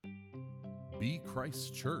Be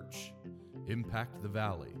Christ's church, impact the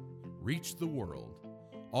valley, reach the world,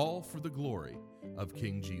 all for the glory of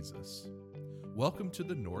King Jesus. Welcome to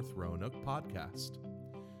the North Roanoke Podcast.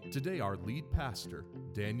 Today our lead pastor,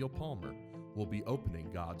 Daniel Palmer, will be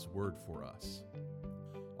opening God's Word for us.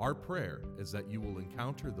 Our prayer is that you will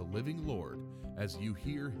encounter the living Lord as you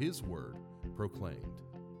hear His Word proclaimed.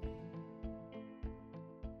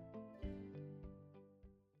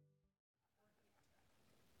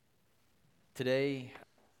 Today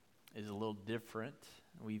is a little different.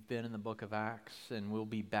 We've been in the book of Acts, and we'll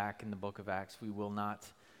be back in the book of Acts. We will not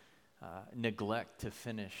neglect to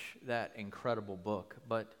finish that incredible book.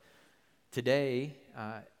 But today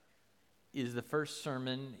is the first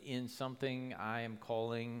sermon in something I am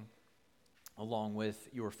calling, along with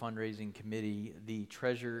your fundraising committee, the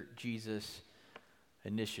Treasure Jesus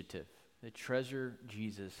Initiative. The Treasure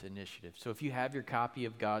Jesus Initiative. So if you have your copy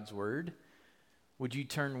of God's Word, would you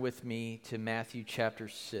turn with me to Matthew chapter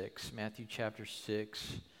 6,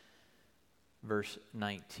 verse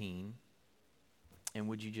 19. And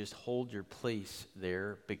would you just hold your place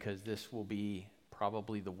there, because this will be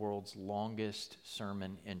probably the world's longest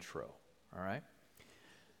sermon intro, all right?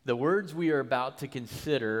 The words we are about to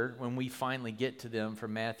consider, when we finally get to them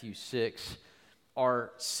from Matthew 6,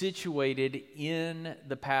 are situated in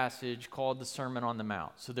the passage called the Sermon on the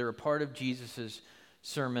Mount. So they're a part of Jesus'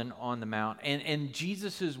 Sermon on the Mount. And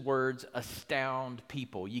Jesus' words astound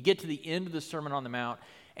people. You get to the end of the Sermon on the Mount,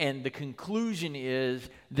 and the conclusion is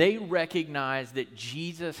they recognize that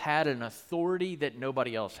Jesus had an authority that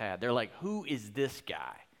nobody else had. They're like, who is this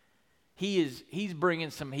guy? He's bringing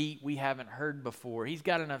some heat we haven't heard before. He's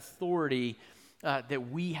got an authority that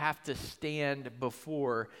we have to stand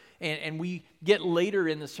before. And we get later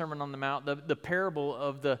in the Sermon on the Mount, the parable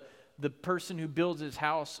of the person who builds his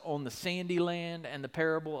house on the sandy land and the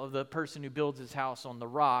parable of the person who builds his house on the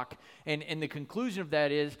rock. And the conclusion of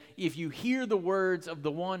that is, if you hear the words of the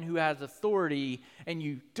one who has authority and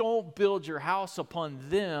you don't build your house upon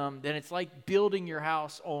them, then it's like building your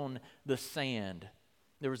house on the sand.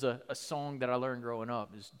 There was a song that I learned growing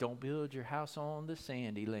up, is don't build your house on the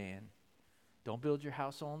sandy land. Don't build your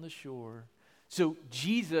house on the shore. So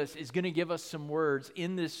Jesus is going to give us some words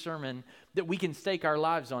in this sermon that we can stake our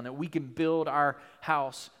lives on, that we can build our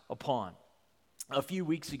house upon. A few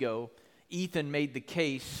weeks ago, Ethan made the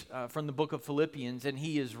case from the book of Philippians, and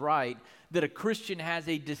he is right, that a Christian has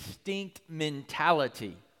a distinct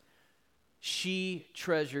mentality. She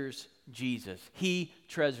treasures Jesus. He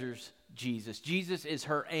treasures Jesus. Jesus is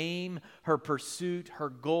her aim, her pursuit, her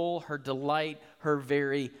goal, her delight, her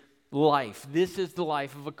very life. This is the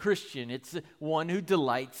life of a Christian. It's one who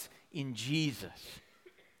delights in Jesus,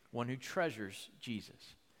 one who treasures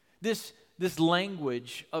Jesus. This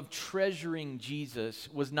language of treasuring Jesus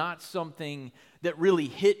was not something that really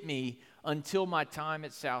hit me until my time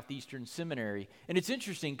at Southeastern Seminary. And it's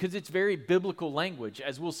interesting because it's very biblical language,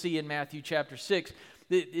 as we'll see in Matthew chapter 6.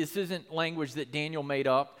 This isn't language that Daniel made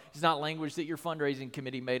up. It's not language that your fundraising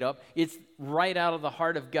committee made up. It's right out of the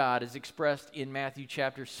heart of God, as expressed in Matthew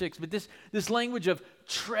chapter 6. But this language of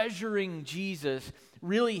treasuring Jesus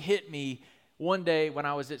really hit me one day when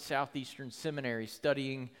I was at Southeastern Seminary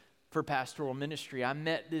studying for pastoral ministry. I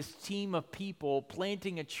met this team of people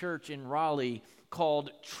planting a church in Raleigh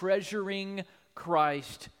called Treasuring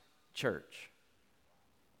Christ Church.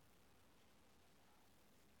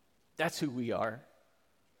 That's who we are.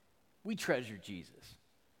 We treasure Jesus.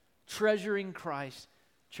 Treasuring Christ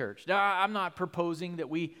Church. Now, I'm not proposing that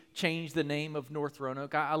we change the name of North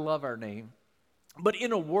Roanoke. I love our name. But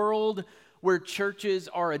in a world where churches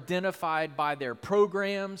are identified by their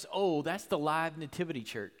programs, oh, that's the Live Nativity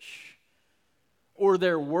Church. Or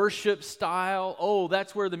their worship style, oh,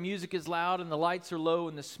 that's where the music is loud and the lights are low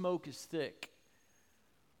and the smoke is thick.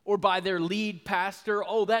 Or by their lead pastor,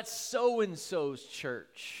 oh, that's so-and-so's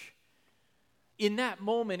church. In that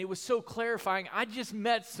moment, it was so clarifying. I just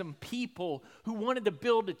met some people who wanted to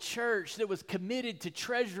build a church that was committed to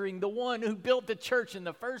treasuring the one who built the church in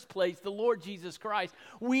the first place, the Lord Jesus Christ.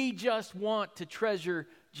 We just want to treasure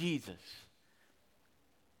Jesus.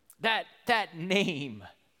 That name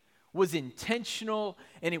was intentional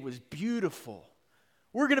and it was beautiful.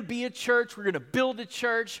 We're going to be a church. We're going to build a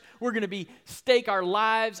church. We're going to stake our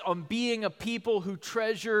lives on being a people who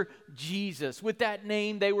treasure Jesus. With that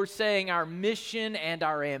name, they were saying our mission and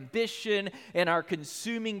our ambition and our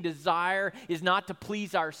consuming desire is not to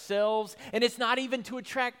please ourselves, and it's not even to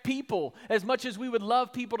attract people. As much as we would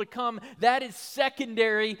love people to come, that is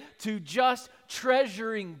secondary to just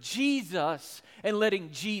treasuring Jesus and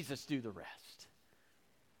letting Jesus do the rest.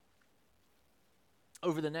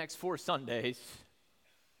 Over the next 4 Sundays,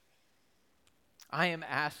 I am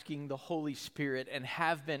asking the Holy Spirit, and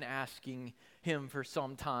have been asking Him for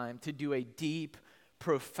some time, to do a deep,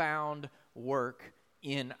 profound work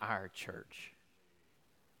in our church,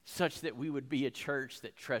 such that we would be a church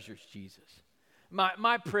that treasures Jesus.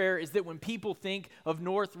 My prayer is that when people think of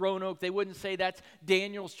North Roanoke, they wouldn't say that's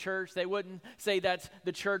Daniel's church. They wouldn't say that's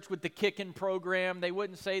the church with the kicking program. They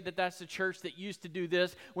wouldn't say that that's the church that used to do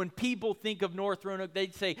this. When people think of North Roanoke,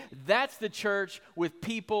 they'd say that's the church with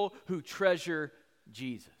people who treasure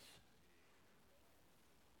Jesus.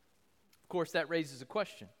 Of course, that raises a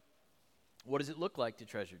question. What does it look like to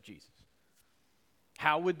treasure Jesus?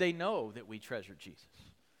 How would they know that we treasure Jesus?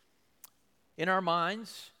 In our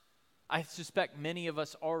minds, I suspect many of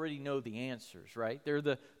us already know the answers, right? They're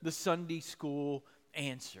the Sunday school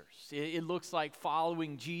answers. It looks like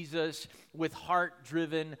following Jesus with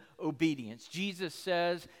heart-driven obedience. Jesus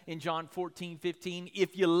says in John 14:15,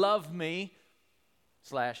 if you love me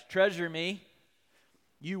 / treasure me,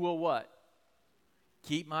 you will what?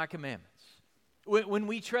 Keep my commandments. When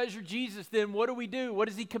we treasure Jesus, then what do? What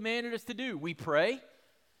has He commanded us to do? We pray.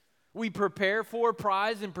 We prepare for,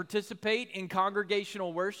 prize, and participate in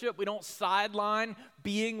congregational worship. We don't sideline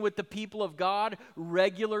being with the people of God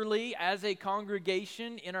regularly as a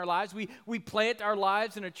congregation in our lives. We plant our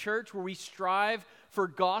lives in a church where we strive for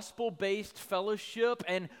gospel-based fellowship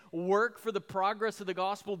and work for the progress of the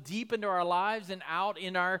gospel deep into our lives and out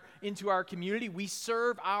into our community. We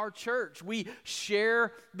serve our church. We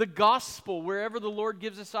share the gospel wherever the Lord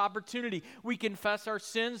gives us opportunity. We confess our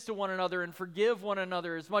sins to one another and forgive one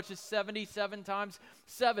another as much as 77 times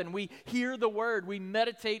 7. We hear the word. We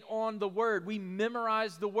meditate on the word. We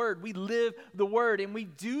memorize the word. We live the word. And we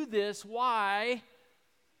do this, why?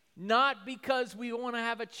 Not because we want to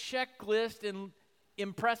have a checklist and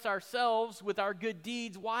impress ourselves with our good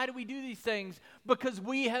deeds. Why do we do these things? Because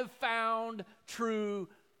we have found true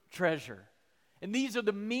treasure. And these are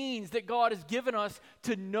the means that God has given us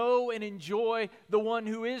to know and enjoy the one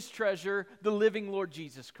who is treasure, the living Lord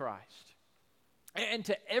Jesus Christ. And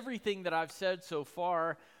to everything that I've said so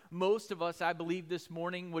far, most of us, I believe, this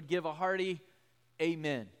morning would give a hearty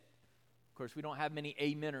amen. Of course, we don't have many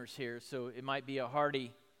ameners here, so it might be a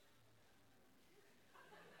hearty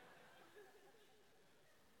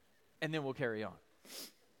and then we'll carry on.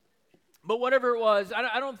 But whatever it was,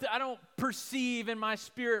 I don't perceive in my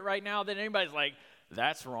spirit right now that anybody's like,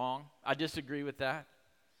 that's wrong. I disagree with that.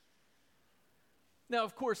 Now,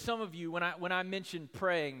 of course, some of you, when I mentioned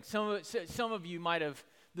praying, some of you might have,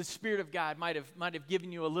 the Spirit of God might have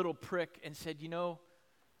given you a little prick and said, you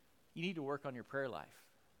need to work on your prayer life.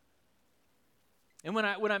 And when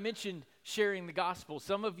I mentioned sharing the gospel,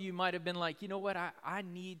 some of you might have been like, you know what, I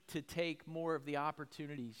need to take more of the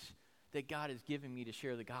opportunities that God has given me to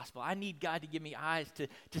share the gospel. I need God to give me eyes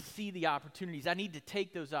to see the opportunities. I need to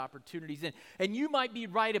take those opportunities. And you might be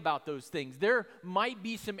right about those things. There might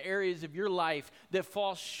be some areas of your life that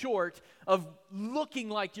fall short of looking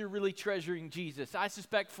like you're really treasuring Jesus. I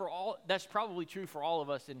suspect that's probably true for all of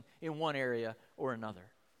us in one area or another.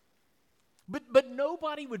 But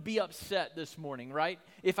nobody would be upset this morning, right?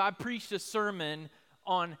 If I preached a sermon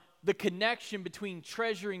on the connection between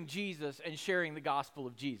treasuring Jesus and sharing the gospel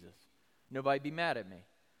of Jesus. Nobody'd be mad at me.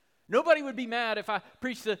 Nobody would be mad if I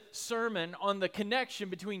preached a sermon on the connection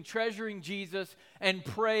between treasuring Jesus and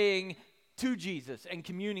praying to Jesus and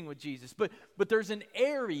communing with Jesus. But there's an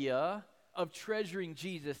area of treasuring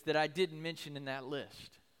Jesus that I didn't mention in that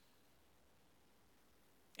list.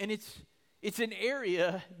 And it's an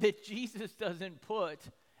area that Jesus doesn't put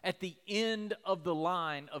at the end of the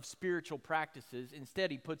line of spiritual practices. Instead,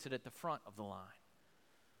 He puts it at the front of the line.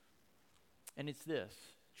 And it's this: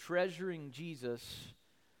 treasuring Jesus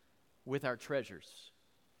with our treasures.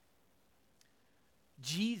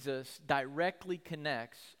 Jesus directly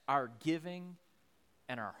connects our giving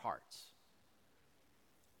and our hearts.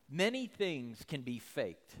 Many things can be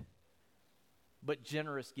faked, but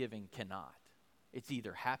generous giving cannot. It's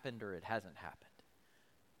either happened or it hasn't happened.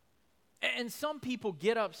 And some people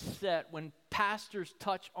get upset when pastors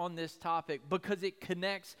touch on this topic because it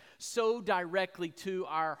connects so directly to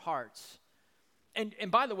our hearts.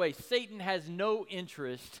 And by the way, Satan has no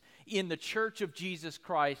interest in the church of Jesus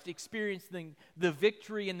Christ experiencing the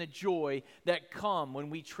victory and the joy that come when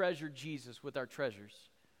we treasure Jesus with our treasures.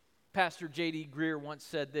 Pastor J.D. Greer once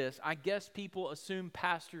said this: I guess people assume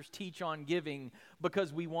pastors teach on giving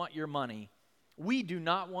because we want your money. We do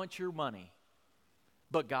not want your money,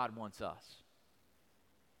 but God wants us.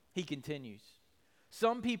 He continues,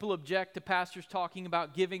 some people object to pastors talking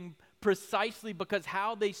about giving precisely because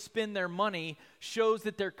how they spend their money shows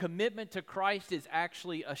that their commitment to Christ is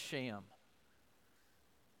actually a sham.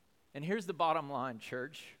 And here's the bottom line,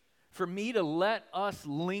 church. For me to let us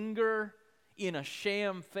linger in a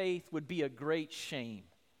sham faith would be a great shame.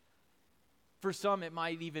 For some, it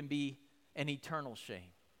might even be an eternal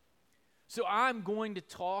shame. So I'm going to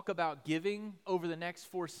talk about giving over the next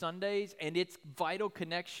 4 Sundays and its vital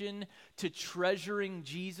connection to treasuring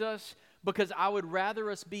Jesus, because I would rather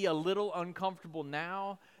us be a little uncomfortable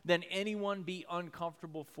now than anyone be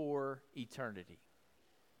uncomfortable for eternity.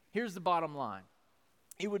 Here's the bottom line.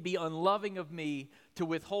 It would be unloving of me to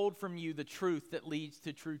withhold from you the truth that leads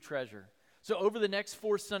to true treasure. So over the next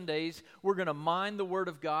 4 Sundays, we're going to mine the Word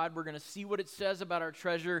of God. We're going to see what it says about our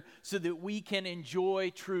treasure so that we can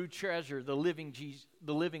enjoy true treasure, the living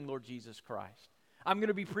Lord Jesus Christ. I'm going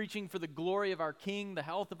to be preaching for the glory of our King, the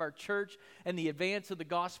health of our church, and the advance of the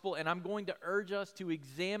gospel. And I'm going to urge us to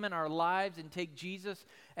examine our lives and take Jesus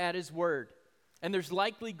at His word. And there's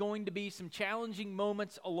likely going to be some challenging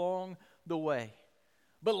moments along the way.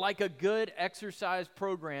 But like a good exercise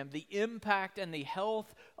program, the impact and the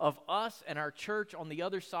health of us and our church on the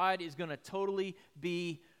other side is going to totally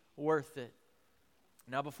be worth it.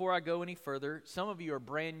 Now, before I go any further, some of you are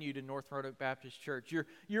brand new to North Roanoke Baptist Church.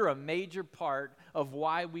 You're a major part of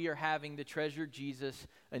why we are having the Treasure Jesus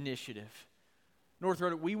initiative. North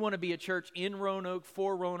Roanoke, we want to be a church in Roanoke,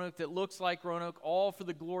 for Roanoke, that looks like Roanoke, all for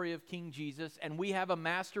the glory of King Jesus. And we have a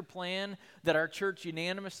master plan that our church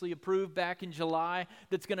unanimously approved back in July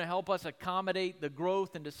that's going to help us accommodate the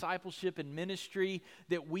growth and discipleship and ministry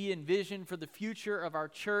that we envision for the future of our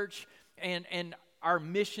church and our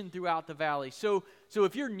mission throughout the valley. So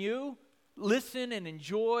if you're new, listen and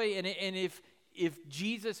enjoy. And if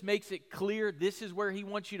Jesus makes it clear this is where He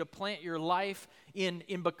wants you to plant your life in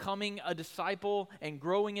becoming a disciple and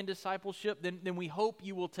growing in discipleship, then we hope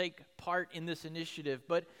you will take part in this initiative.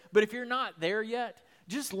 But if you're not there yet,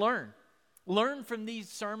 just learn. Learn from these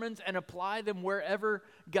sermons and apply them wherever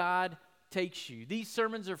God takes you. These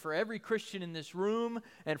sermons are for every Christian in this room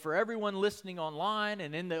and for everyone listening online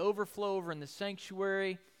and in the overflow over in the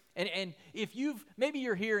sanctuary. And if maybe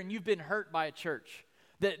you're here and you've been hurt by a church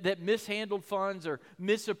that mishandled funds or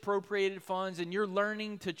misappropriated funds, and you're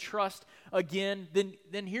learning to trust again,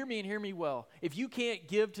 then hear me and hear me well. If you can't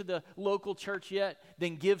give to the local church yet,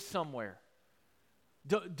 then give somewhere.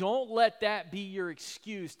 Don't let that be your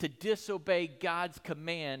excuse to disobey God's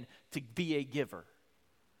command to be a giver.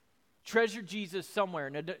 Treasure Jesus somewhere.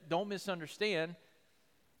 Now, don't misunderstand.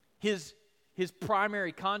 His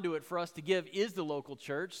primary conduit for us to give is the local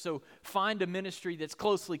church. So find a ministry that's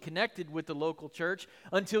closely connected with the local church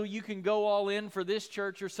until you can go all in for this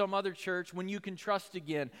church or some other church when you can trust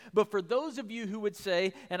again. But for those of you who would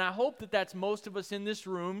say, and I hope that that's most of us in this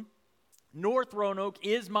room, North Roanoke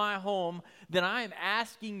is my home, then I am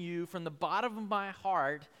asking you from the bottom of my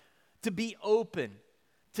heart to be open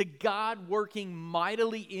to God working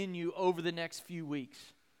mightily in you over the next few weeks.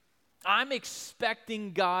 I'm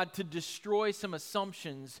expecting God to destroy some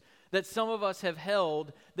assumptions that some of us have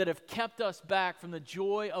held that have kept us back from the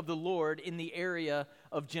joy of the Lord in the area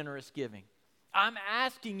of generous giving. I'm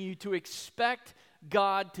asking you to expect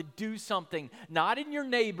God to do something, not in your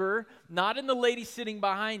neighbor, not in the lady sitting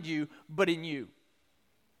behind you, but in you.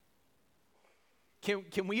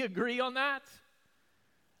 Can we agree on that?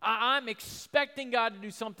 I'm expecting God to do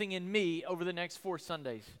something in me over the next 4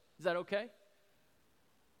 Sundays. Is that okay?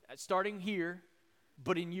 Starting here,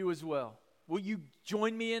 but in you as well. Will you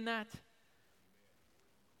join me in that?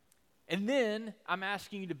 And then I'm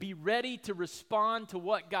asking you to be ready to respond to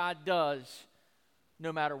what God does,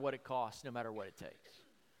 no matter what it costs, no matter what it takes.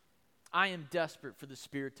 I am desperate for the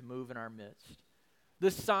Spirit to move in our midst. The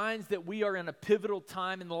signs that we are in a pivotal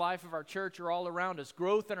time in the life of our church are all around us.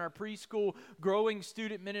 Growth in our preschool, growing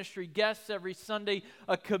student ministry, guests every Sunday,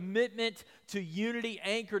 a commitment to unity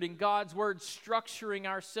anchored in God's Word, structuring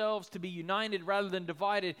ourselves to be united rather than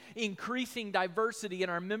divided, increasing diversity in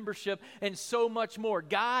our membership, and so much more.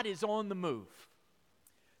 God is on the move.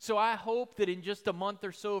 So I hope that in just a month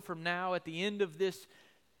or so from now, at the end of this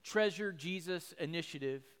Treasure Jesus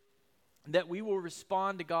initiative, that we will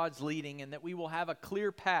respond to God's leading and that we will have a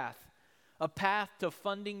clear path, a path to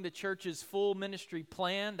funding the church's full ministry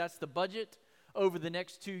plan, that's the budget, over the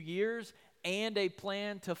next 2 years, and a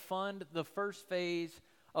plan to fund the first phase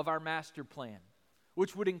of our master plan,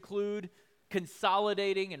 which would include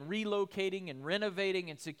consolidating and relocating and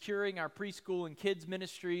renovating and securing our preschool and kids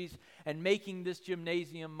ministries and making this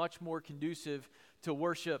gymnasium much more conducive to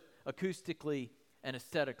worship acoustically and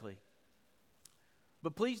aesthetically.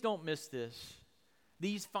 But please don't miss this.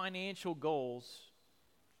 These financial goals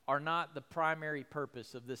are not the primary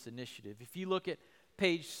purpose of this initiative. If you look at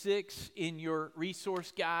page 6 in your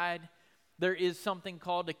resource guide, there is something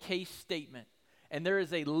called a case statement. And there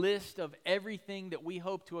is a list of everything that we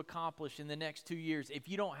hope to accomplish in the next 2 years. If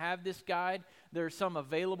you don't have this guide, there are some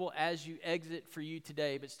available as you exit for you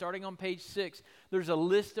today. But starting on page 6, there's a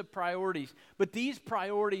list of priorities. But these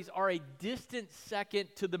priorities are a distant second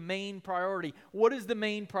to the main priority. What is the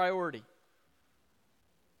main priority?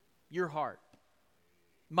 Your heart.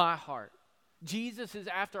 My heart. Jesus is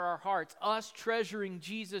after our hearts, us treasuring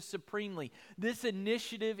Jesus supremely. This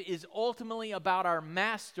initiative is ultimately about our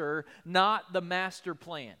master, not the master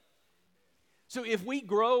plan. So if we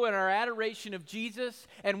grow in our adoration of Jesus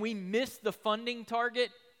and we miss the funding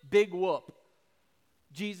target, big whoop.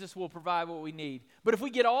 Jesus will provide what we need. But if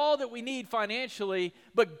we get all that we need financially,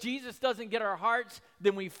 but Jesus doesn't get our hearts,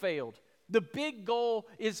 then we failed. The big goal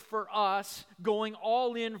is for us going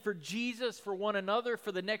all in for Jesus, for one another,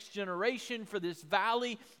 for the next generation, for this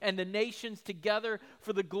valley and the nations together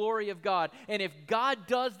for the glory of God. And if God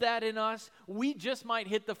does that in us, we just might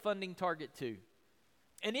hit the funding target too.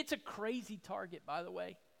 And it's a crazy target, by the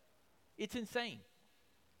way. It's insane.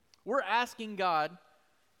 We're asking God,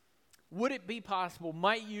 would it be possible,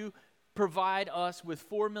 might you provide us with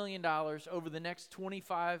 $4 million over the next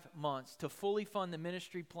 25 months to fully fund the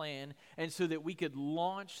ministry plan and so that we could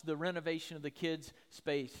launch the renovation of the kids'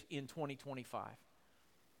 space in 2025.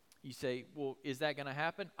 You say, well, is that going to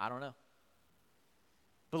happen? I don't know.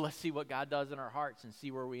 But let's see what God does in our hearts and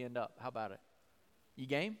see where we end up. How about it? You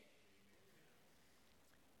game?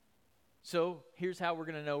 So here's how we're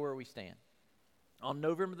going to know where we stand. On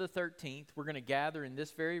November the 13th, we're going to gather in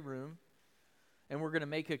this very room, and we're going to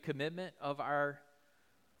make a commitment of our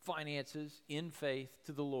finances in faith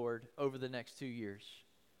to the Lord over the next 2 years.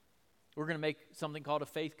 We're going to make something called a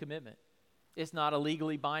faith commitment. It's not a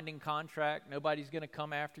legally binding contract. Nobody's going to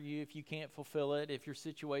come after you if you can't fulfill it, if your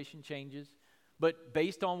situation changes. But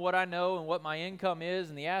based on what I know and what my income is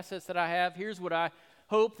and the assets that I have, here's what I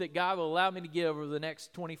hope that God will allow me to give over the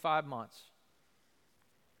next 25 months.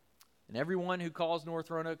 And everyone who calls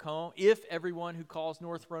North Roanoke home, if everyone who calls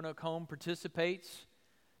North Roanoke home participates,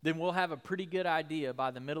 then we'll have a pretty good idea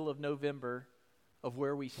by the middle of November of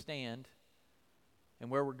where we stand and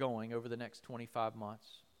where we're going over the next 25 months.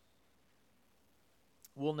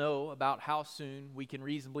 We'll know about how soon we can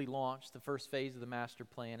reasonably launch the first phase of the master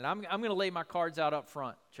plan. And I'm going to lay my cards out up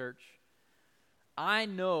front, church. I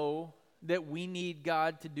know that we need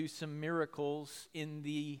God to do some miracles in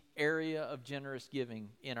the area of generous giving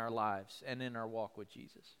in our lives and in our walk with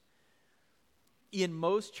Jesus. In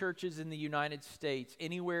most churches in the United States,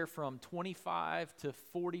 anywhere from 25 to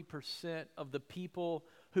 40% of the people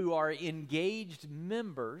who are engaged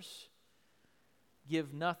members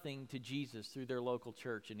give nothing to Jesus through their local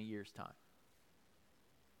church in a year's time.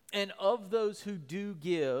 And of those who do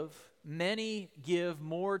give, many give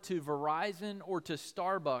more to Verizon or to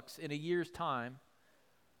Starbucks in a year's time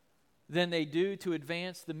than they do to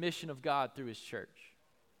advance the mission of God through His church.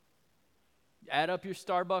 Add up your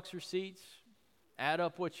Starbucks receipts, add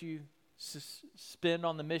up what you spend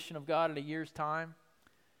on the mission of God in a year's time.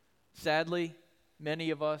 Sadly, many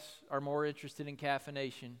of us are more interested in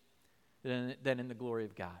caffeination than in the glory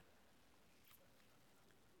of God.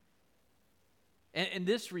 And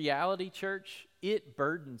this reality, church, it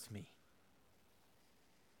burdens me.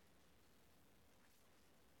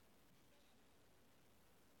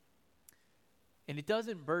 And it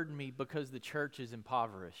doesn't burden me because the church is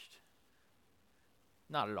impoverished.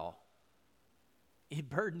 Not at all. It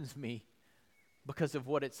burdens me because of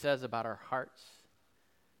what it says about our hearts.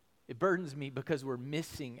 It burdens me because we're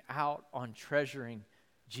missing out on treasuring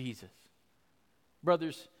Jesus.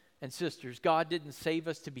 Brothers and sisters, God didn't save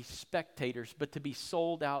us to be spectators, but to be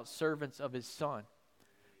sold out servants of His Son.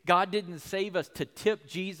 God didn't save us to tip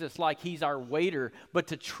Jesus like He's our waiter, but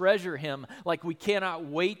to treasure Him like we cannot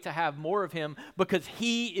wait to have more of Him because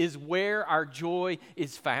He is where our joy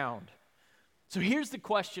is found. So here's the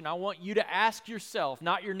question I want you to ask yourself,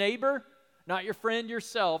 not your neighbor, not your friend,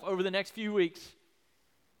 yourself, over the next few weeks.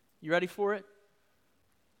 You ready for it?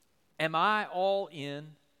 Am I all in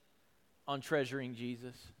on treasuring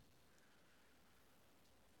Jesus?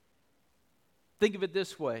 Think of it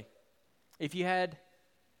this way. If you had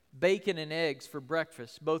bacon and eggs for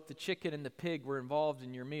breakfast, both the chicken and the pig were involved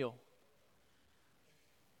in your meal.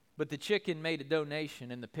 But the chicken made a donation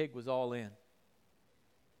and the pig was all in.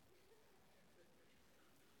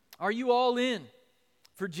 Are you all in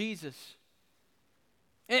for Jesus?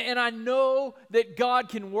 And I know that God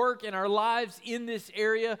can work in our lives in this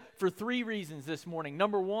area for 3 reasons this morning.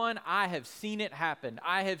 Number one, I have seen it happen.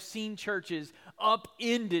 I have seen churches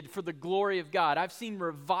upended for the glory of God. I've seen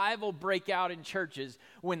revival break out in churches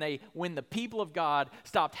when the people of God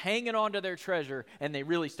stopped hanging on to their treasure and they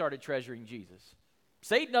really started treasuring Jesus.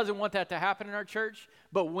 Satan doesn't want that to happen in our church,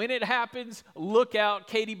 but when it happens, look out,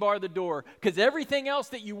 Katie bar the door, because everything else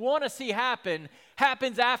that you want to see happen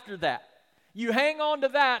happens after that. You hang on to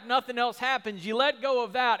that, nothing else happens. You let go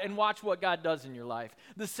of that and watch what God does in your life.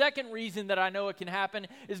 The second reason that I know it can happen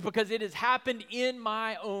is because it has happened in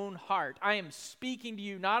my own heart. I am speaking to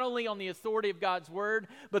you not only on the authority of God's word,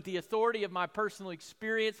 but the authority of my personal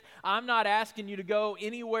experience. I'm not asking you to go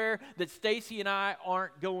anywhere that Stacy and I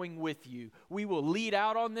aren't going with you. We will lead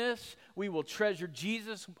out on this. We will treasure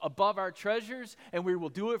Jesus above our treasures, and we will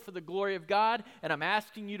do it for the glory of God, and I'm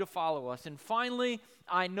asking you to follow us. And finally,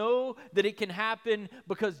 I know that it can happen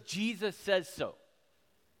because Jesus says so,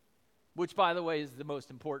 which, by the way, is the most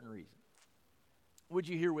important reason. Would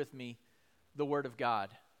you hear with me the word of God?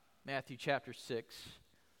 Matthew chapter 6,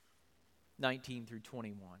 19 through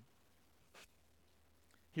 21.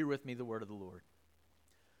 Hear with me the word of the Lord.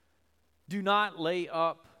 Do not lay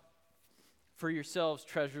up for yourselves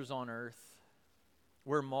treasures on earth,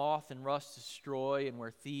 where moth and rust destroy and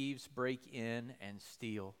where thieves break in and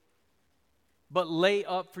steal. But lay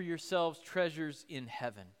up for yourselves treasures in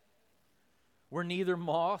heaven, where neither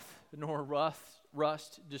moth nor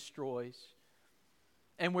rust destroys,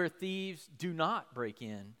 and where thieves do not break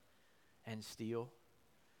in and steal.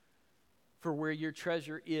 For where your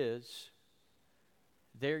treasure is,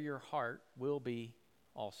 there your heart will be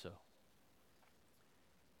also.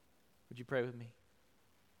 Would you pray with me?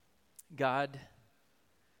 God,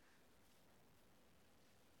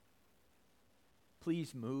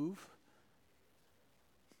 please move.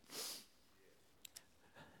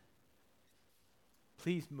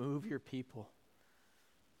 Please move your people.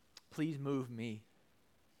 Please move me.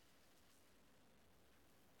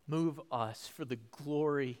 Move us for the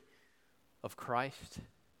glory of Christ,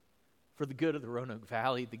 for the good of the Roanoke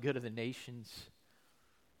Valley, the good of the nations.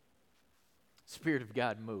 Spirit of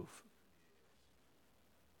God, move.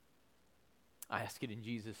 I ask it in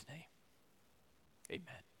Jesus' name.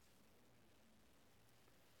 Amen.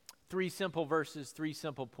 3 simple verses, 3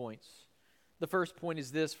 simple points. The first point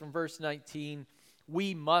is this from verse 19.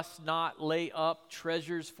 We must not lay up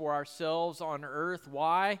treasures for ourselves on earth.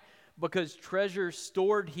 Why? Because treasure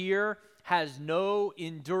stored here has no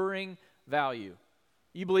enduring value.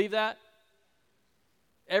 You believe that?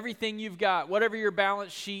 Everything you've got, whatever your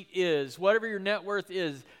balance sheet is, whatever your net worth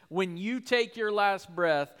is, when you take your last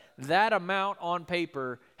breath, that amount on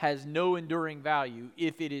paper has no enduring value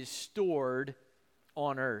if it is stored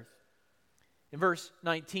on earth. In verse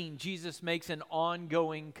 19, Jesus makes an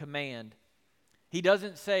ongoing command. He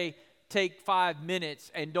doesn't say, take 5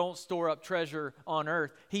 minutes and don't store up treasure on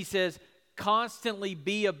earth. He says, constantly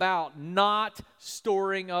be about not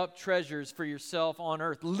storing up treasures for yourself on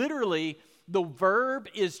earth. Literally, the verb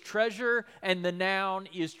is treasure and the noun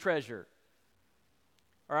is treasure.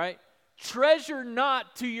 All right? Treasure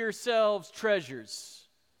not to yourselves treasures.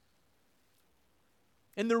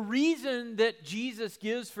 And the reason that Jesus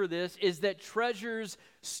gives for this is that treasures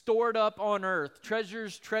stored up on earth,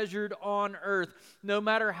 treasures treasured on earth, no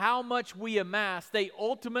matter how much we amass, they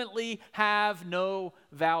ultimately have no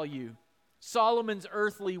value. Solomon's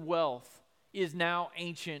earthly wealth is now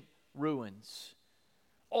ancient ruins.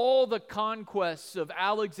 All the conquests of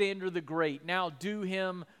Alexander the Great now do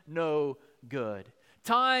him no good.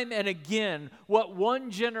 Time and again, what one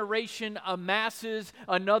generation amasses,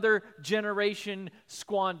 another generation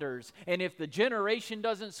squanders. And if the generation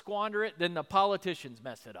doesn't squander it, then the politicians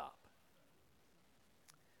mess it up.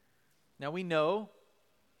 Now we know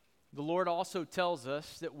the Lord also tells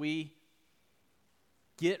us that we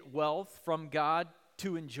get wealth from God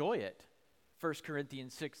to enjoy it. 1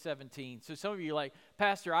 Corinthians 6:17. So some of you are like,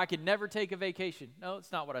 Pastor, I could never take a vacation. No,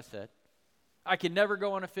 it's not what I said. I could never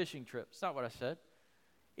go on a fishing trip. It's not what I said.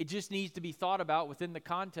 It just needs to be thought about within the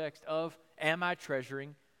context of, am I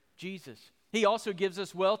treasuring Jesus? He also gives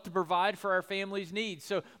us wealth to provide for our family's needs.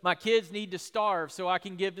 So my kids need to starve so I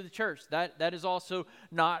can give to the church. That is also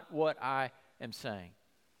not what I am saying.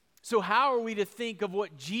 So how are we to think of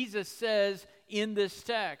what Jesus says in this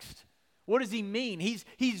text? What does he mean?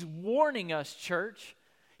 He's warning us, church.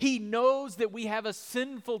 He knows that we have a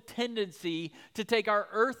sinful tendency to take our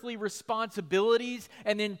earthly responsibilities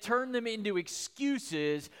and then turn them into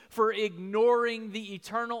excuses for ignoring the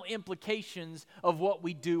eternal implications of what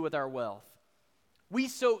we do with our wealth. We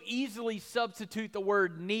so easily substitute the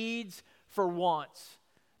word needs for wants.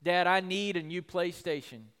 Dad, I need a new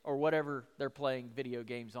PlayStation, or whatever they're playing video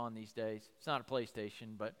games on these days. It's not a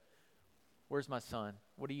PlayStation, but where's my son?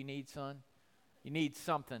 What do you need, son? You need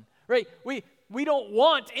something. Right? We don't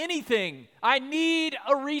want anything. I need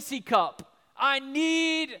a Reese cup. I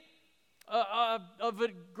need a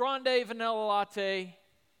grande vanilla latte.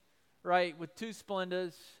 right, with two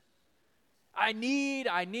Splendas. I need.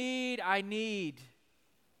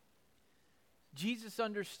 Jesus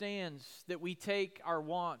understands that we take our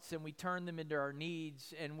wants and we turn them into our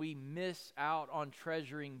needs, and we miss out on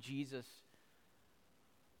treasuring Jesus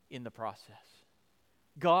in the process.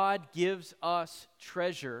 God gives us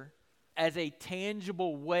treasure as a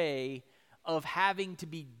tangible way of having to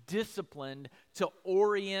be disciplined to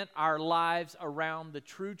orient our lives around the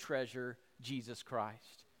true treasure, Jesus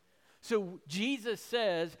Christ. So Jesus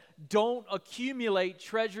says, don't accumulate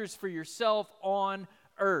treasures for yourself on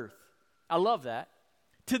earth. I love that.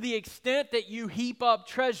 To the extent that you heap up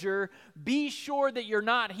treasure, be sure that you're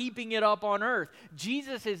not heaping it up on earth.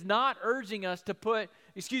 Jesus is not urging us to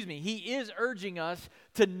he is urging us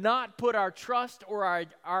to not put our trust or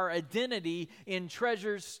our identity in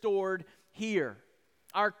treasures stored here.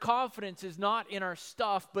 Our confidence is not in our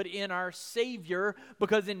stuff, but in our Savior,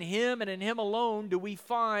 because in Him and in Him alone do we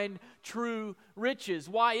find true riches.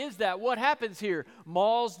 Why is that? What happens here?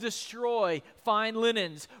 Moths destroy fine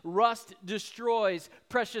linens. Rust destroys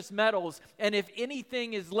precious metals. And if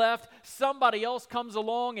anything is left, somebody else comes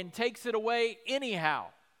along and takes it away anyhow.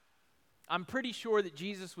 I'm pretty sure that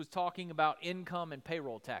Jesus was talking about income and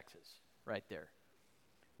payroll taxes right there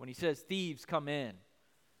when He says thieves come in.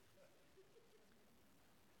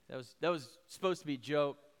 That was supposed to be a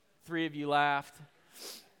joke. 3 of you laughed.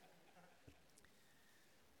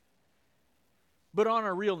 But on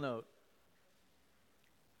a real note,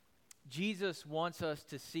 Jesus wants us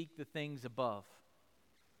to seek the things above.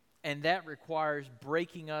 And that requires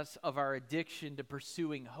breaking us of our addiction to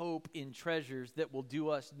pursuing hope in treasures that will do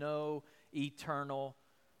us no eternal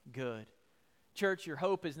good. Church, your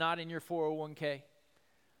hope is not in your 401k.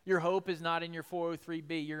 Your hope is not in your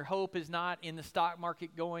 403b. Your hope is not in the stock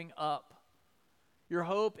market going up. Your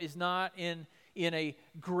hope is not in a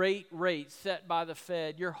great rate set by the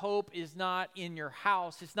Fed. Your hope is not in your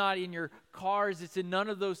house. It's not in your cars. It's in none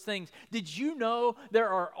of those things. Did you know there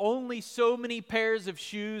are only so many pairs of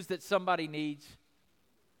shoes that somebody needs?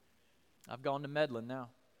 I've gone to meddling now.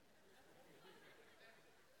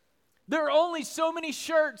 There are only so many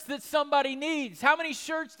shirts that somebody needs. How many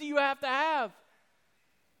shirts do you have to have?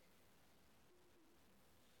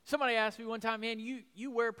 Somebody asked me one time, man,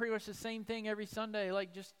 you wear pretty much the same thing every Sunday,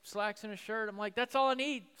 like just slacks and a shirt. I'm like, that's all I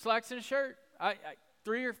need, slacks and a shirt. I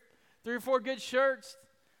three or four good shirts.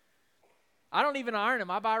 I don't even iron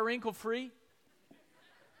them. I buy wrinkle-free.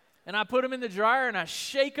 And I put them in the dryer and I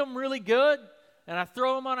shake them really good and I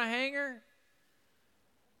throw them on a hanger.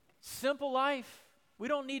 Simple life. We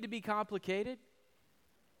don't need to be complicated.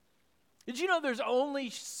 Did you know there's only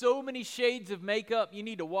so many shades of makeup you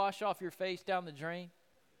need to wash off your face down the drain?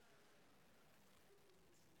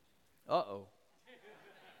 Uh-oh.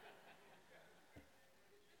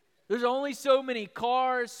 There's only so many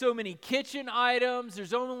cars, so many kitchen items.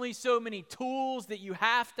 There's only so many tools that you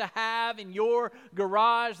have to have in your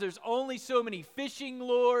garage. There's only so many fishing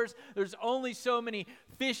lures. There's only so many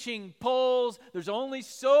fishing poles. There's only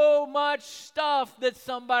so much stuff that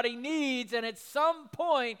somebody needs, and at some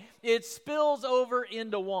point, it spills over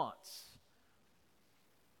into wants.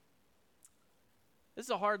 This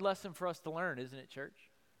is a hard lesson for us to learn, isn't it, church?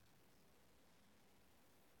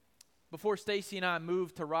 Before Stacy and I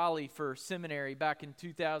moved to Raleigh for seminary back in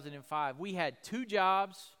 2005, we had 2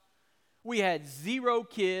 jobs, we had 0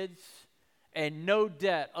 kids, and no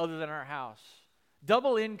debt other than our house.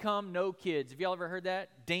 Double income, no kids. Have y'all ever heard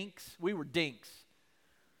that? Dinks. We were dinks.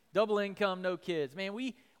 Double income, no kids. Man,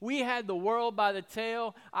 we had the world by the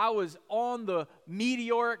tail. I was on the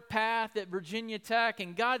meteoric path at Virginia Tech,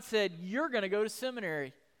 and God said, you're going to go to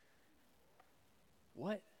seminary.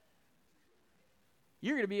 What?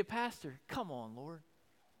 You're going to be a pastor. Come on, Lord.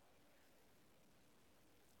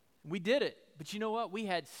 We did it. But you know what? We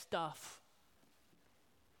had stuff.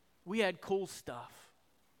 We had cool stuff.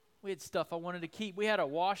 We had stuff I wanted to keep. We had a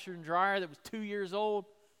washer and dryer that was 2 years old.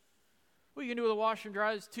 What are you going to do with a washer and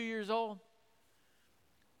dryer that's 2 years old?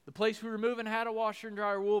 The place we were moving had a washer and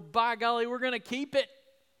dryer. Well, by golly, we're going to keep it.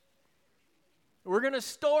 We're going to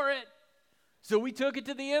store it. So we took it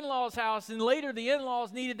to the in-laws' house, and later the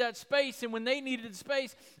in-laws needed that space, and when they needed the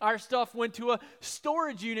space, our stuff went to a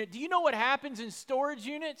storage unit. Do you know what happens in storage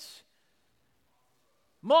units?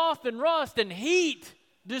 Moth and rust and heat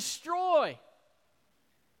destroy.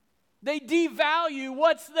 They devalue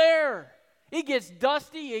what's there. It gets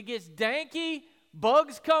dusty, it gets danky,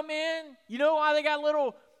 bugs come in. You know why they got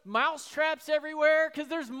little mouse traps everywhere? Because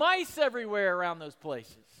there's mice everywhere around those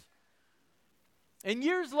places. And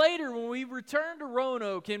years later, when we returned to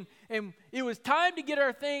Roanoke and it was time to get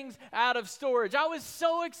our things out of storage, I was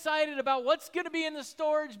so excited about what's going to be in the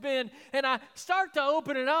storage bin. And I start to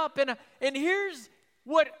open it up, and here's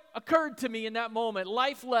what occurred to me in that moment,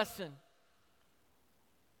 life lesson.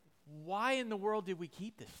 Why in the world did we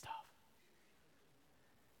keep this stuff?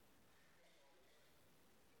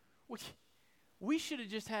 We should have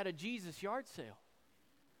just had a Jesus yard sale.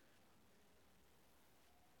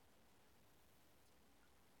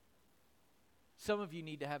 Some of you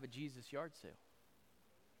need to have a Jesus yard sale.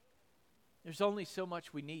 There's only so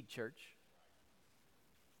much we need, church.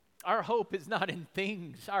 Our hope is not in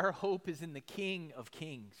things. Our hope is in the King of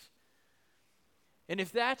Kings. And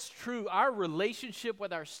if that's true, our relationship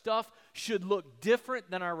with our stuff should look different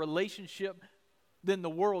than the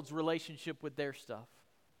world's relationship with their stuff.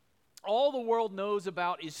 All the world knows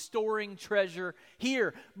about is storing treasure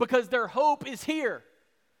here because their hope is here.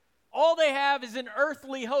 All they have is an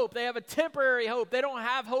earthly hope. They have a temporary hope. They don't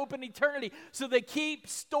have hope in eternity. So they keep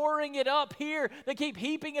storing it up here. They keep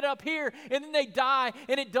heaping it up here. And then they die,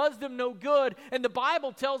 and it does them no good. And the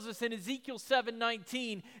Bible tells us in Ezekiel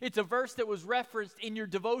 7:19, it's a verse that was referenced in your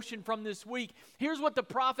devotion from this week. Here's what the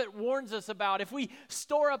prophet warns us about. If we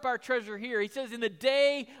store up our treasure here, he says, in the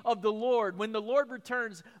day of the Lord, when the Lord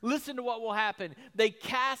returns, listen to what will happen. They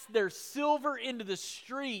cast their silver into the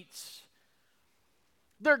streets.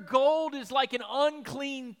 Their gold is like an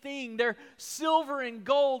unclean thing. Their silver and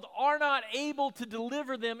gold are not able to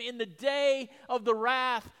deliver them in the day of the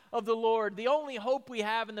wrath of the Lord. The only hope we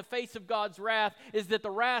have in the face of God's wrath is that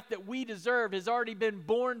the wrath that we deserve has already been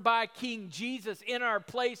borne by King Jesus in our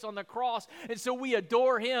place on the cross. And so we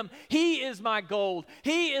adore him. He is my gold.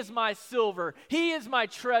 He is my silver. He is my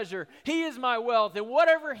treasure. He is my wealth. And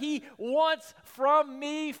whatever he wants from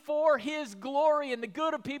me for his glory and the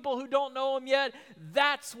good of people who don't know him yet,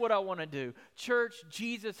 that's what I want to do. Church,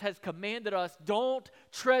 Jesus has commanded us, don't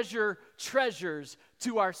treasure treasures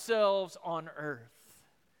to ourselves on earth.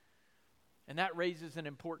 And that raises an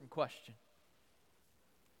important question.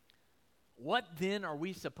 What then are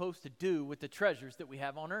we supposed to do with the treasures that we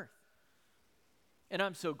have on earth? And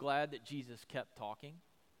I'm so glad that Jesus kept talking.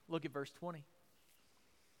 Look at verse 20.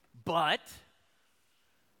 But,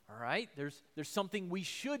 all right, there's something we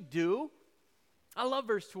should do. I love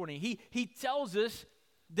verse 20. He tells us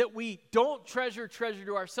that we don't treasure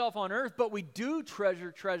to ourselves on earth, but we do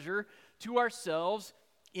treasure to ourselves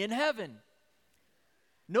in heaven.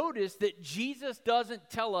 Notice that Jesus doesn't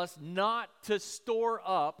tell us not to store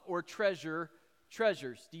up or treasure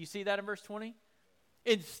treasures. Do you see that in verse 20?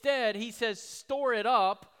 Instead, he says store it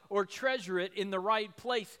up or treasure it in the right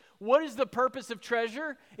place. What is the purpose of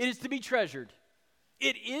treasure? It is to be treasured.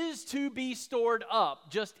 It is to be stored up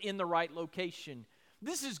just in the right location.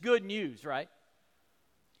 This is good news, right?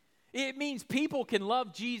 It means people can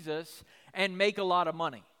love Jesus and make a lot of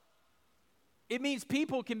money. It means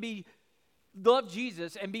people can love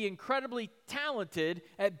Jesus and be incredibly talented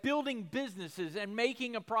at building businesses and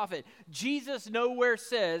making a profit. Jesus nowhere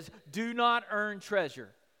says, do not earn treasure.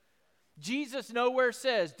 Jesus nowhere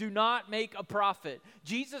says, do not make a profit.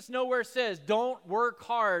 Jesus nowhere says, don't work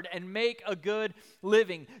hard and make a good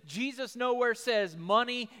living. Jesus nowhere says,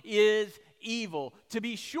 money is evil. To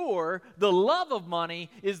be sure, the love of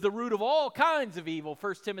money is the root of all kinds of evil,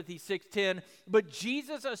 1 Timothy 6:10. But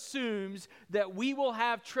Jesus assumes that we will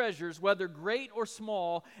have treasures, whether great or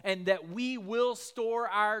small, and that we will store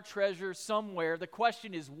our treasure somewhere. The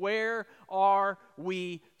question is, where are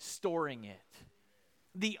we storing it?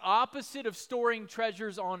 The opposite of storing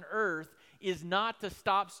treasures on earth is not to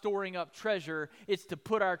stop storing up treasure. It's to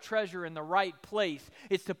put our treasure in the right place.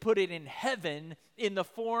 It's to put it in heaven in the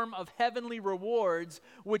form of heavenly rewards,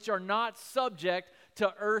 which are not subject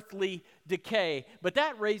to earthly decay. But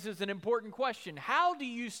that raises an important question. How do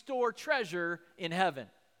you store treasure in heaven?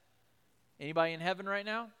 Anybody in heaven right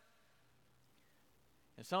now?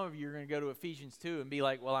 And some of you are going to go to Ephesians 2 and be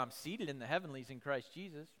like, well, I'm seated in the heavenlies in Christ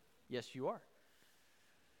Jesus. Yes, you are.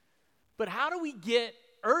 But how do we get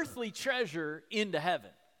earthly treasure into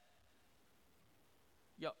heaven?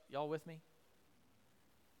 Y'all with me?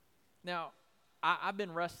 Now, I've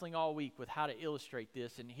been wrestling all week with how to illustrate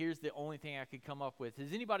this, and here's the only thing I could come up with.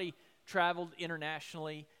 Has anybody traveled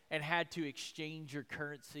internationally and had to exchange your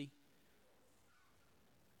currency?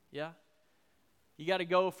 Yeah? You got to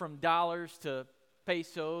go from dollars to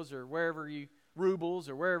pesos or rubles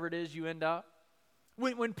or wherever it is you end up.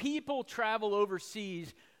 When people travel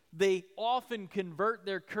overseas, they often convert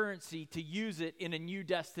their currency to use it in a new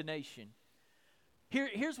destination.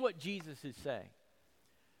 Here's what Jesus is saying.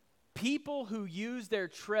 People who use their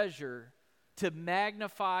treasure to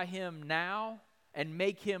magnify him now and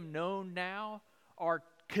make him known now are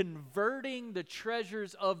converting the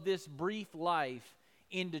treasures of this brief life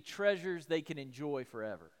into treasures they can enjoy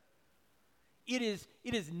forever. It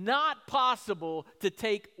is not possible to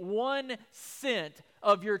take 1 cent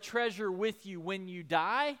of your treasure with you when you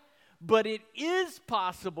die, but it is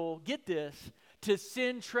possible, get this, to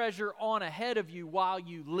send treasure on ahead of you while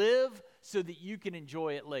you live so that you can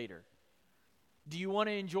enjoy it later. Do you want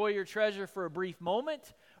to enjoy your treasure for a brief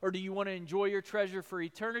moment, or do you want to enjoy your treasure for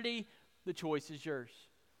eternity? The choice is yours.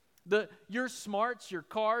 Your smarts, your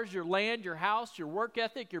cars, your land, your house, your work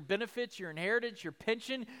ethic, your benefits, your inheritance, your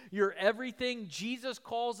pension, your everything. Jesus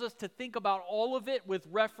calls us to think about all of it with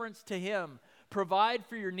reference to Him. Provide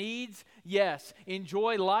for your needs, yes.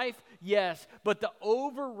 Enjoy life, yes. But the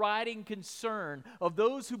overriding concern of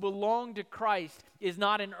those who belong to Christ is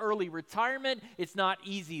not an early retirement. It's not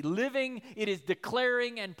easy living. It is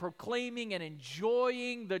declaring and proclaiming and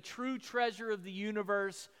enjoying the true treasure of the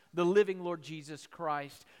universe, the living Lord Jesus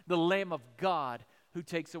Christ, the Lamb of God who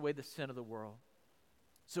takes away the sin of the world.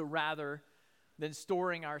 So rather than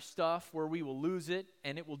storing our stuff where we will lose it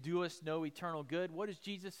and it will do us no eternal good, what does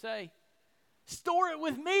Jesus say? Store it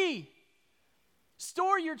with me.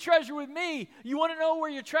 Store your treasure with me. You want to know where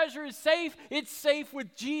your treasure is safe? It's safe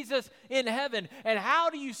with Jesus in heaven. And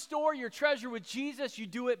how do you store your treasure with Jesus? You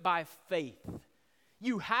do it by faith.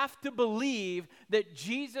 You have to believe that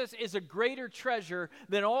Jesus is a greater treasure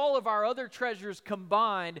than all of our other treasures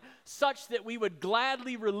combined, such that we would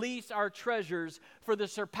gladly release our treasures for the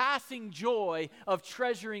surpassing joy of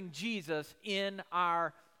treasuring Jesus in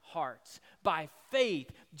our hearts. By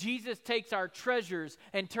faith, Jesus takes our treasures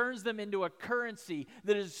and turns them into a currency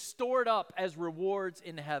that is stored up as rewards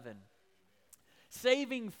in heaven.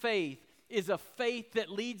 Saving faith is a faith that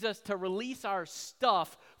leads us to release our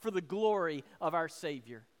stuff for the glory of our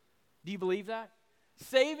Savior. Do you believe that?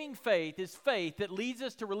 Saving faith is faith that leads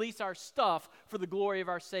us to release our stuff for the glory of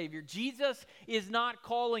our Savior. Jesus is not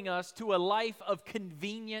calling us to a life of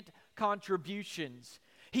convenient contributions.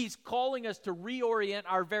 He's calling us to reorient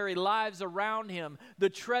our very lives around Him, the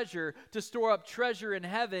treasure, to store up treasure in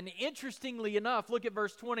heaven. Interestingly enough, look at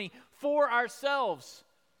verse 20, for ourselves.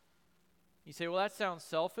 You say, well, that sounds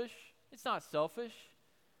selfish. It's not selfish.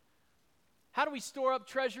 How do we store up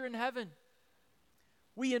treasure in heaven?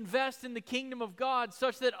 We invest in the kingdom of God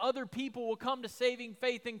such that other people will come to saving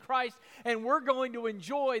faith in Christ, and we're going to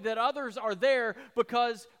enjoy that others are there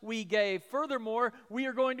because we gave. Furthermore, we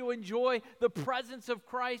are going to enjoy the presence of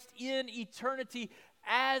Christ in eternity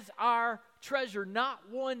as our treasure. Not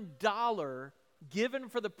 $1 given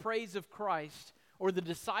for the praise of Christ or the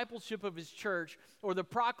discipleship of His church or the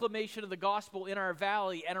proclamation of the gospel in our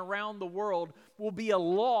valley and around the world will be a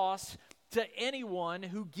loss to anyone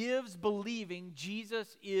who gives believing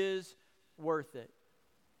Jesus is worth it.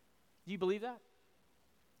 Do you believe that?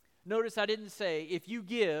 Notice I didn't say if you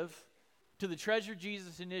give to the Treasure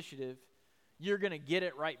Jesus Initiative, you're going to get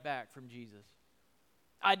it right back from Jesus.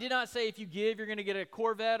 I did not say if you give, you're going to get a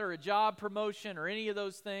Corvette or a job promotion or any of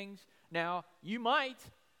those things. Now, you might.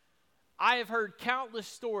 I have heard countless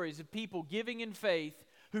stories of people giving in faith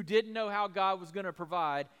who didn't know how God was going to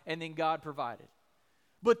provide, and then God provided.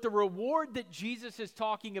 But the reward that Jesus is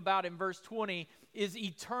talking about in verse 20 is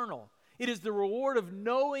eternal. It is the reward of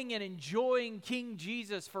knowing and enjoying King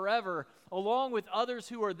Jesus forever, along with others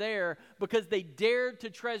who are there because they dared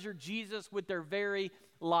to treasure Jesus with their very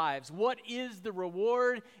lives. What is the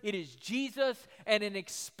reward? It is Jesus and an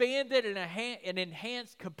expanded and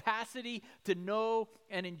enhanced capacity to know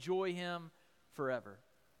and enjoy Him forever.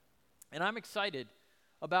 And I'm excited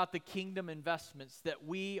about the kingdom investments that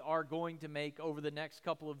we are going to make over the next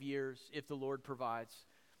couple of years if the Lord provides.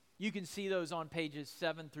 You can see those on pages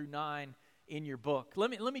 7 through 9 in your book.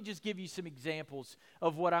 Let me just give you some examples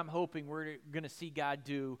of what I'm hoping we're going to see God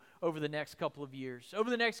do over the next couple of years.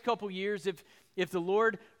 Over the next couple of years, if the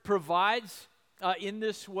Lord provides in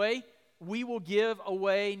this way, we will give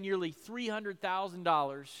away nearly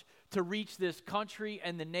 $300,000 to reach this country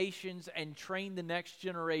and the nations and train the next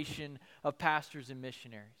generation of pastors and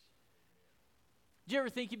missionaries. Did you ever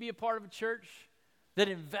think you'd be a part of a church that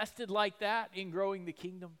invested like that in growing the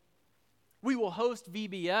kingdom? We will host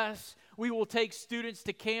VBS. We will take students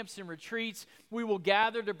to camps and retreats. We will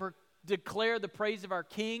gather to declare the praise of our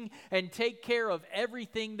King and take care of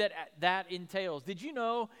everything that entails. Did you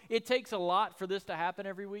know it takes a lot for this to happen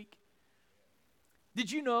every week? Did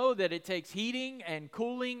you know that it takes heating and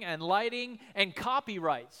cooling and lighting and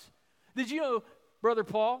copyrights? Did you know, Brother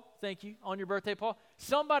Paul, thank you, on your birthday, Paul,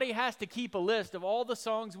 somebody has to keep a list of all the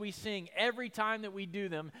songs we sing every time that we do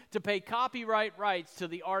them to pay copyright rights to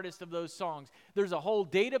the artist of those songs. There's a whole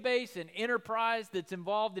database and enterprise that's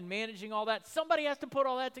involved in managing all that. Somebody has to put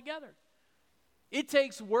all that together. It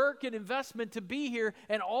takes work and investment to be here,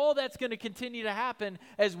 and all that's going to continue to happen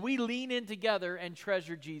as we lean in together and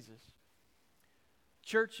treasure Jesus.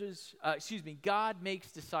 God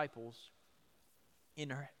makes disciples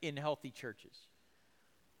in healthy churches.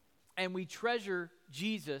 And we treasure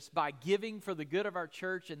Jesus by giving for the good of our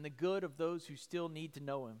church and the good of those who still need to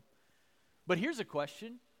know him. But here's a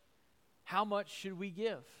question. How much should we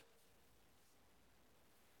give?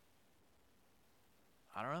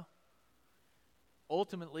 I don't know.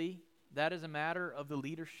 Ultimately, that is a matter of the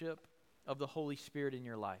leadership of the Holy Spirit in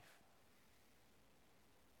your life.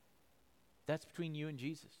 That's between you and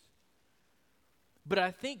Jesus. But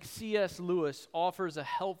I think C.S. Lewis offers a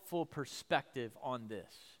helpful perspective on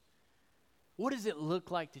this. What does it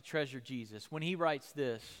look like to treasure Jesus? When he writes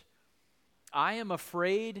this, I am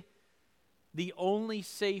afraid the only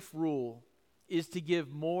safe rule is to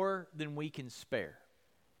give more than we can spare.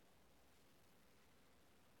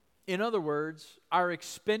 In other words, our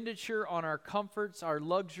expenditure on our comforts, our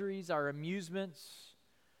luxuries, our amusements,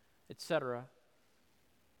 etc.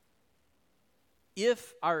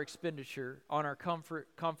 If our expenditure on our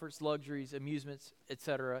comforts, luxuries, amusements,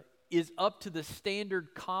 etc. is up to the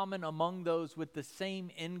standard common among those with the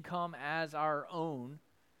same income as our own,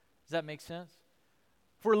 does that make sense?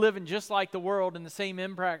 If we're living just like the world in the same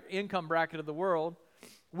income bracket of the world,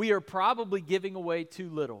 we are probably giving away too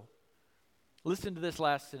little. Listen to this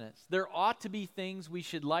last sentence. There ought to be things we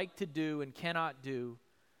should like to do and cannot do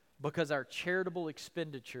because our charitable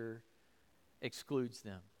expenditure excludes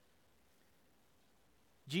them.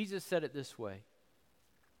 Jesus said it this way.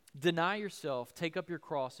 Deny yourself, take up your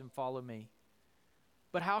cross, and follow me.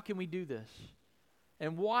 But how can we do this?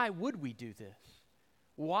 And why would we do this?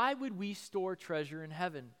 Why would we store treasure in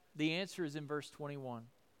heaven? The answer is in verse 21.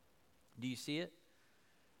 Do you see it?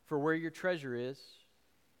 For where your treasure is,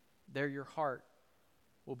 there your heart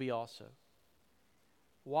will be also.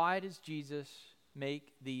 Why does Jesus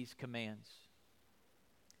make these commands?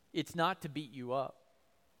 It's not to beat you up.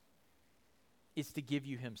 It's to give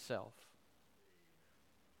you himself.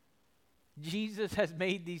 Jesus has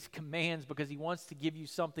made these commands because he wants to give you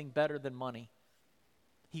something better than money.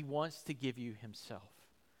 He wants to give you himself.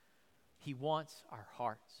 He wants our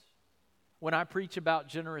hearts. When I preach about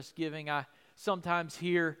generous giving, I sometimes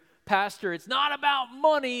hear, Pastor, it's not about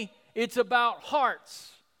money, it's about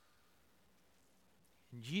hearts.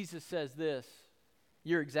 And Jesus says this,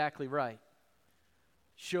 you're exactly right.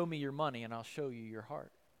 Show me your money and I'll show you your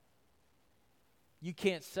heart. You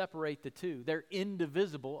can't separate the two. They're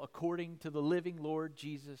indivisible according to the living Lord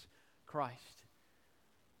Jesus Christ.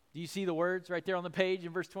 Do you see the words right there on the page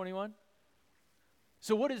in verse 21?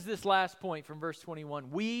 So what is this last point from verse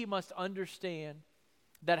 21? We must understand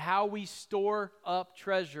that how we store up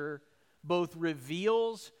treasure both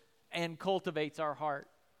reveals and cultivates our heart.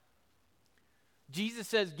 Jesus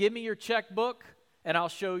says, give me your checkbook and I'll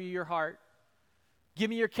show you your heart. Give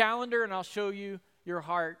me your calendar and I'll show you your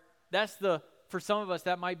heart. For some of us,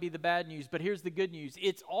 that might be the bad news, but here's the good news.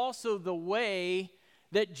 It's also the way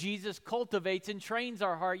that Jesus cultivates and trains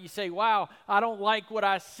our heart. You say, wow, I don't like what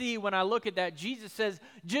I see when I look at that. Jesus says,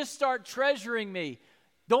 just start treasuring me.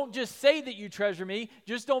 Don't just say that you treasure me.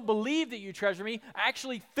 Just don't believe that you treasure me.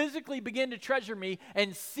 Actually physically begin to treasure me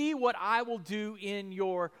and see what I will do in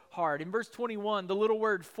your heart. In verse 21, the little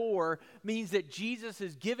word for means that Jesus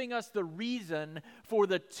is giving us the reason for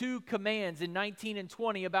the two commands in 19 and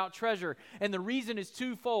 20 about treasure. And the reason is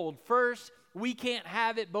twofold. First, we can't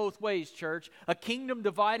have it both ways, church. A kingdom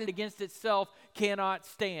divided against itself cannot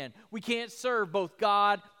stand. We can't serve both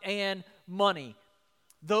God and money.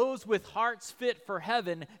 Those with hearts fit for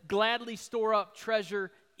heaven gladly store up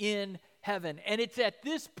treasure in heaven. And it's at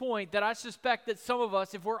this point that I suspect that some of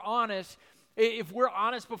us, if we're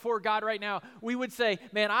honest before God right now, we would say,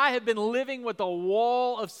 man, I have been living with a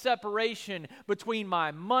wall of separation between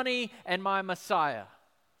my money and my Messiah.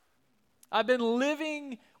 I've been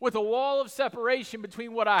living with a wall of separation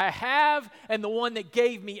between what I have and the one that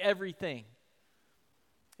gave me everything.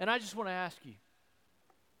 And I just want to ask you,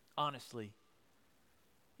 honestly,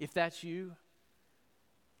 if that's you,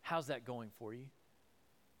 how's that going for you?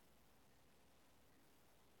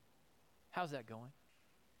 How's that going?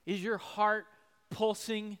 Is your heart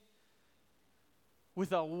pulsing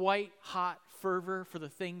with a white-hot fervor for the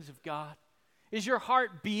things of God? Is your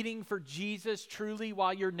heart beating for Jesus truly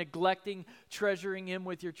while you're neglecting treasuring him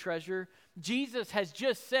with your treasure? Jesus has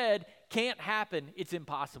just said, can't happen, it's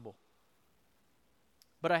impossible.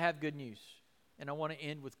 But I have good news, and I want to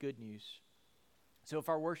end with good news. So if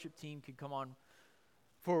our worship team could come on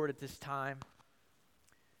forward at this time.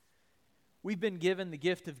 We've been given the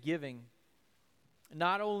gift of giving,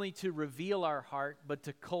 not only to reveal our heart, but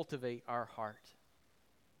to cultivate our heart.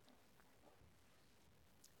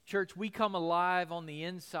 Church, we come alive on the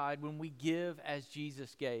inside when we give as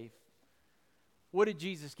Jesus gave. What did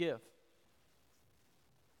Jesus give?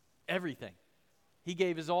 Everything. He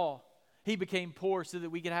gave his all. He became poor so that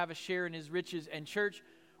we could have a share in his riches. And church,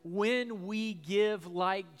 when we give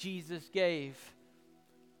like Jesus gave,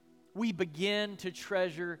 we begin to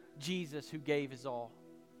treasure Jesus who gave his all.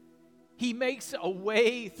 He makes a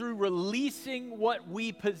way through releasing what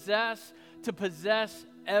we possess to possess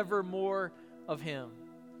ever more of him.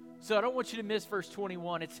 So I don't want you to miss verse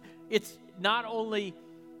 21. It's not only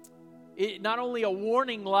a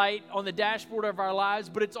warning light on the dashboard of our lives,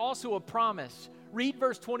 but it's also a promise. Read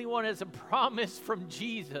verse 21 as a promise from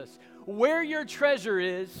Jesus. Where your treasure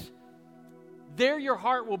is, there your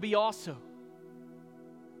heart will be also.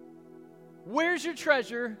 Where's your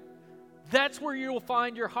treasure? That's where you will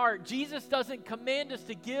find your heart. Jesus doesn't command us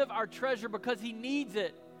to give our treasure because he needs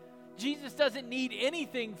it. Jesus doesn't need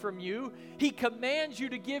anything from you. He commands you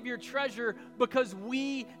to give your treasure because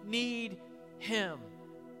we need him.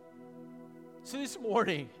 So this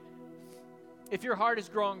morning, if your heart has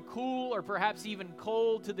grown cool or perhaps even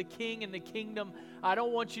cold to the King and the kingdom, I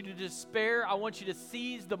don't want you to despair. I want you to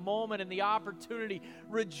seize the moment and the opportunity.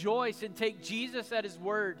 Rejoice and take Jesus at his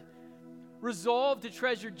word. Resolve to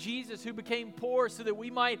treasure Jesus who became poor so that we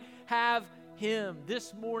might have him.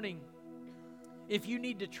 This morning, if you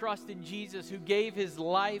need to trust in Jesus who gave his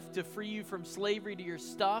life to free you from slavery to your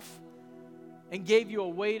stuff and gave you a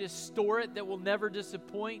way to store it that will never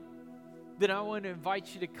disappoint, then I want to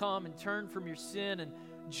invite you to come and turn from your sin and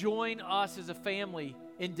join us as a family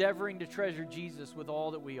endeavoring to treasure Jesus with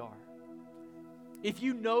all that we are. If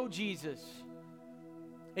you know Jesus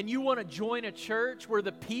and you want to join a church where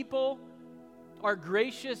the people are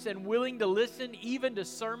gracious and willing to listen even to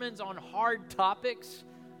sermons on hard topics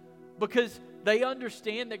because they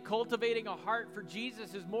understand that cultivating a heart for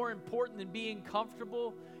Jesus is more important than being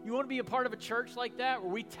comfortable. You want to be a part of a church like that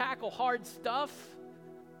where we tackle hard stuff?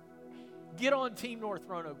 Get on Team North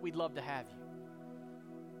Roanoke. We'd love to have you.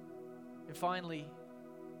 And finally,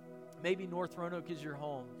 maybe North Roanoke is your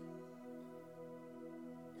home.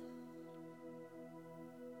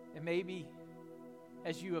 And maybe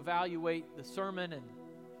as you evaluate the sermon and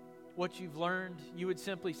what you've learned, you would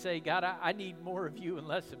simply say, God, I need more of you and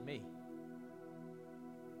less of me.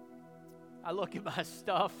 I look at my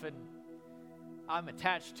stuff and I'm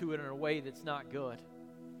attached to it in a way that's not good.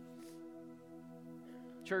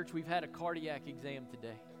 Church, we've had a cardiac exam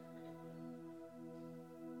today.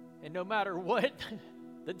 And no matter what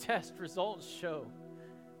the test results show,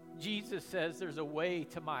 Jesus says there's a way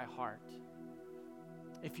to my heart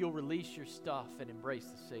if you'll release your stuff and embrace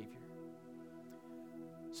the Savior.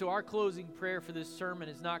 So our closing prayer for this sermon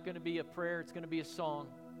is not going to be a prayer, it's going to be a song.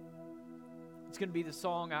 It's going to be the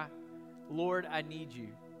song, Lord, I need you.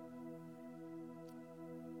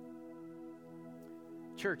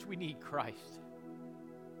 Church, we need Christ.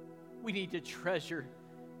 We need to treasure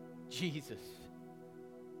Jesus.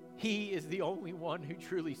 He is the only one who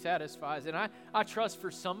truly satisfies. And I trust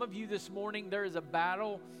for some of you this morning, there is a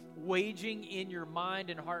battle waging in your mind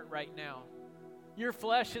and heart right now. Your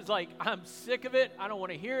flesh is like, I'm sick of it. I don't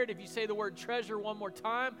want to hear it. If you say the word treasure one more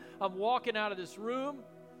time, I'm walking out of this room.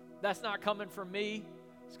 That's not coming from me.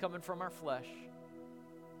 It's coming from our flesh.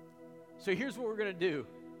 So here's what we're going to do.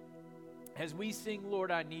 As we sing, Lord,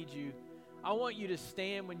 I Need You, I want you to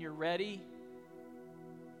stand when you're ready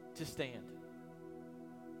to stand.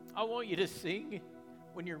 I want you to sing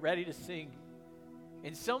when you're ready to sing.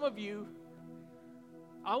 And some of you,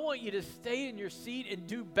 I want you to stay in your seat and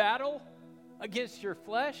do battle against your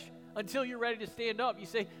flesh until you're ready to stand up. You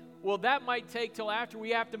say, well, that might take till after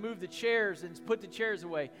we have to move the chairs and put the chairs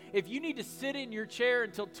away. If you need to sit in your chair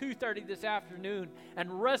until 2:30 this afternoon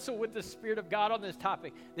and wrestle with the Spirit of God on this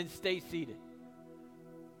topic, then stay seated.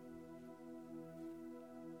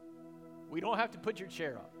 We don't have to put your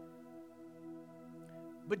chair up.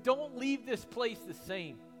 But don't leave this place the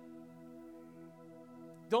same.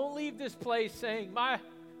 Don't leave this place saying,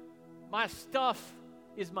 my stuff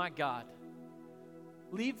is my God.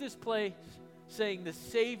 Leave this place saying, the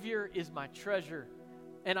Savior is my treasure,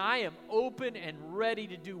 and I am open and ready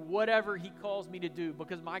to do whatever He calls me to do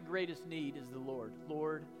because my greatest need is the Lord.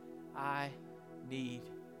 Lord, I need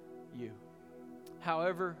you.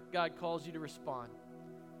 However God calls you to respond,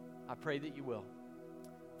 I pray that you will,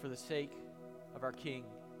 for the sake of our King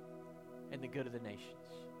and the good of the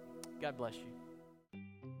nations. God bless you.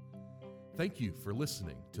 Thank you for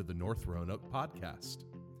listening to the North Roanoke Podcast.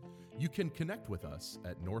 You can connect with us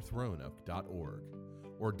at northroanoke.org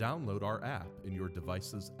or download our app in your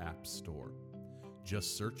device's app store.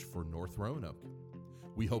 Just search for North Roanoke.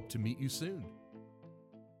 We hope to meet you soon.